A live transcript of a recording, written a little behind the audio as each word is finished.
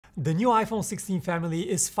The new iPhone 16 family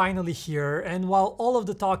is finally here, and while all of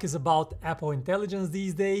the talk is about Apple Intelligence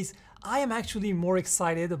these days, I am actually more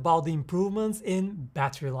excited about the improvements in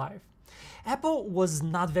battery life. Apple was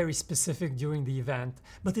not very specific during the event,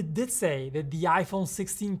 but it did say that the iPhone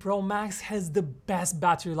 16 Pro Max has the best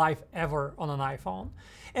battery life ever on an iPhone,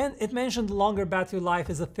 and it mentioned longer battery life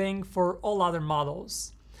is a thing for all other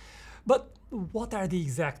models. But what are the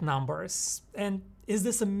exact numbers? And is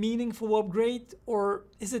this a meaningful upgrade, or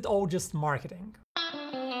is it all just marketing?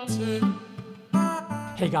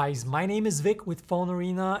 Hey guys, my name is Vic with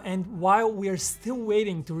PhoneArena, and while we are still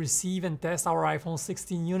waiting to receive and test our iPhone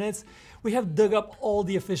 16 units, we have dug up all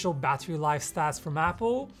the official battery life stats from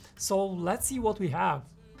Apple, so let's see what we have.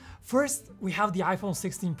 First, we have the iPhone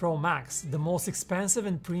 16 Pro Max, the most expensive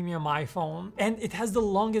and premium iPhone, and it has the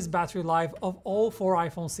longest battery life of all 4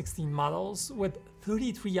 iPhone 16 models, with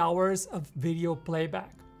 33 hours of video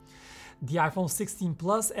playback. The iPhone 16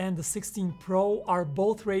 Plus and the 16 Pro are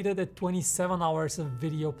both rated at 27 hours of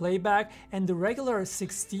video playback, and the regular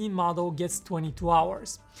 16 model gets 22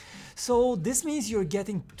 hours. So this means you're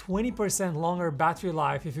getting 20% longer battery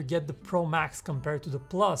life if you get the Pro Max compared to the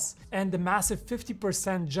Plus, and the massive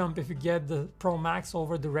 50% jump if you get the Pro Max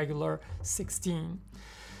over the regular 16.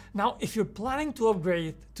 Now, if you're planning to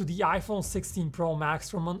upgrade to the iPhone 16 Pro Max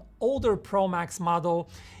from an older Pro Max model,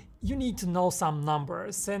 you need to know some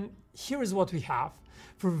numbers, and here is what we have.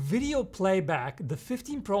 For video playback, the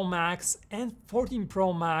 15 Pro Max and 14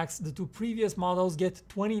 Pro Max, the two previous models, get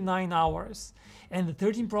 29 hours, and the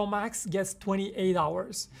 13 Pro Max gets 28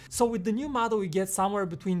 hours. So with the new model, we get somewhere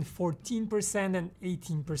between 14% and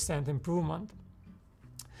 18% improvement.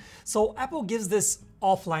 So Apple gives this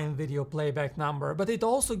offline video playback number, but it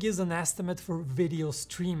also gives an estimate for video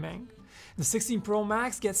streaming. The 16 Pro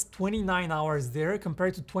Max gets 29 hours there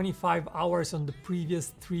compared to 25 hours on the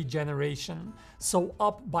previous 3 generation, so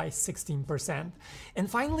up by 16%. And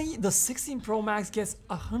finally, the 16 Pro Max gets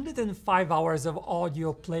 105 hours of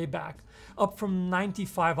audio playback, up from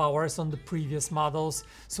 95 hours on the previous models,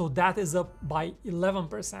 so that is up by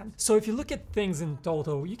 11%. So if you look at things in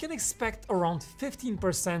total, you can expect around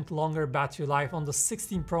 15% longer battery life on the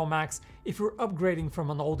 16 Pro Max if you're upgrading from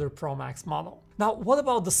an older Pro Max model. Now, what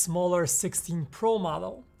about the smaller 16 Pro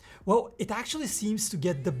model? Well, it actually seems to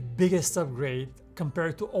get the biggest upgrade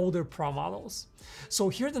compared to older Pro models. So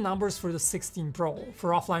here are the numbers for the 16 Pro.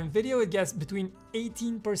 For offline video, it gets between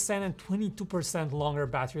 18% and 22% longer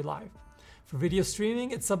battery life. For video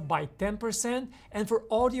streaming, it's up by 10%, and for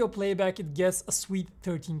audio playback, it gets a sweet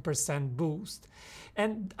 13% boost.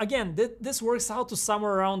 And again, this works out to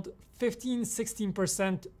somewhere around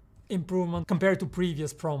 15–16% improvement compared to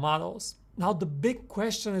previous Pro models. Now the big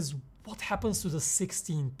question is, what happens to the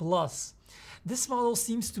 16 Plus? This model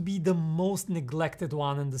seems to be the most neglected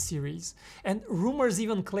one in the series, and rumors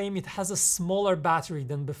even claim it has a smaller battery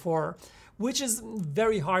than before, which is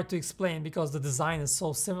very hard to explain because the design is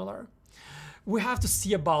so similar. We have to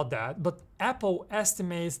see about that, but Apple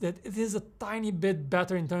estimates that it is a tiny bit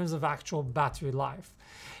better in terms of actual battery life.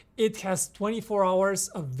 It has 24 hours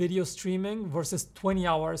of video streaming versus 20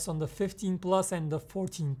 hours on the 15 Plus and the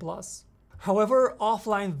 14 Plus. However,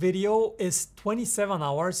 offline video is 27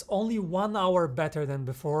 hours, only 1 hour better than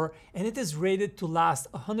before, and it is rated to last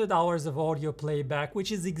 100 hours of audio playback,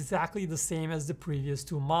 which is exactly the same as the previous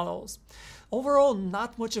 2 models. Overall,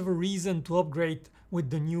 not much of a reason to upgrade with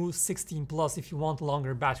the new 16 Plus if you want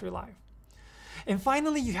longer battery life. And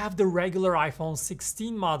finally, you have the regular iPhone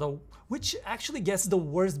 16 model, which actually gets the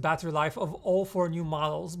worst battery life of all 4 new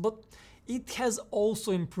models, but it has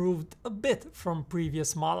also improved a bit from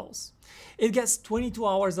previous models. It gets 22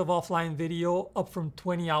 hours of offline video, up from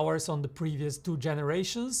 20 hours on the previous 2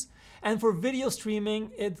 generations, and for video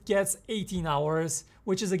streaming it gets 18 hours,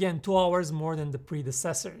 which is again 2 hours more than the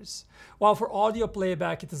predecessors. While for audio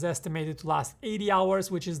playback it is estimated to last 80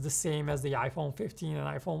 hours, which is the same as the iPhone 15 and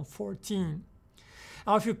iPhone 14.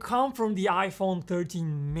 Now, if you come from the iPhone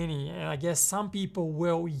 13 mini, and I guess some people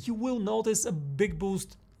will, you will notice a big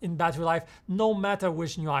boost in battery life no matter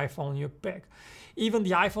which new iPhone you pick. Even the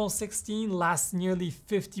iPhone 16 lasts nearly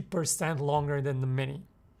 50% longer than the mini.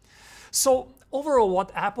 So overall,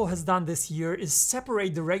 what Apple has done this year is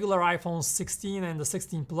separate the regular iPhone 16 and the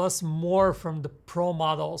 16 Plus more from the Pro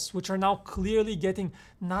models, which are now clearly getting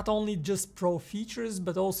not only just Pro features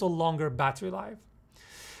but also longer battery life.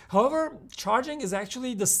 However, charging is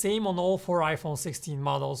actually the same on all 4 iPhone 16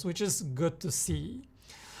 models, which is good to see.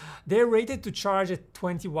 They're rated to charge at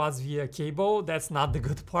 20 watts via cable. That's not the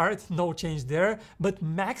good part, no change there. But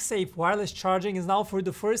MagSafe wireless charging is now for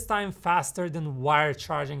the first time faster than wired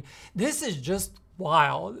charging. This is just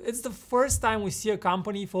wild. It's the first time we see a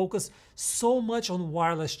company focus so much on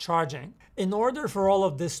wireless charging. In order for all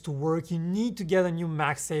of this to work, you need to get a new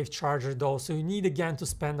MagSafe charger though, so you need again to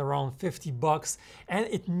spend around $50, and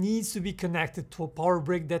it needs to be connected to a power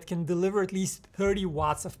brick that can deliver at least 30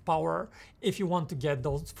 watts of power if you want to get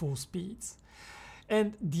those full speeds.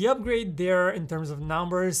 And the upgrade there in terms of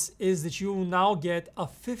numbers is that you now get a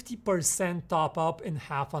 50% top up in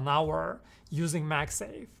half an hour using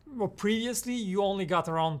MagSafe. Well, previously you only got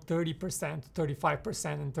around 30% to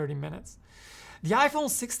 35% in 30 minutes. The iPhone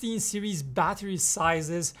 16 series battery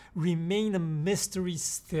sizes remain a mystery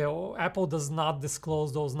still. Apple does not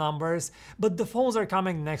disclose those numbers, but the phones are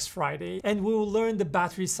coming next Friday and we will learn the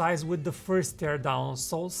battery size with the first teardown,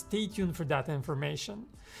 so stay tuned for that information.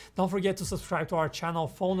 Don't forget to subscribe to our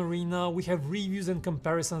channel PhoneArena. We have reviews and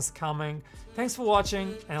comparisons coming. Thanks for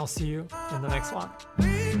watching, and I'll see you in the next one.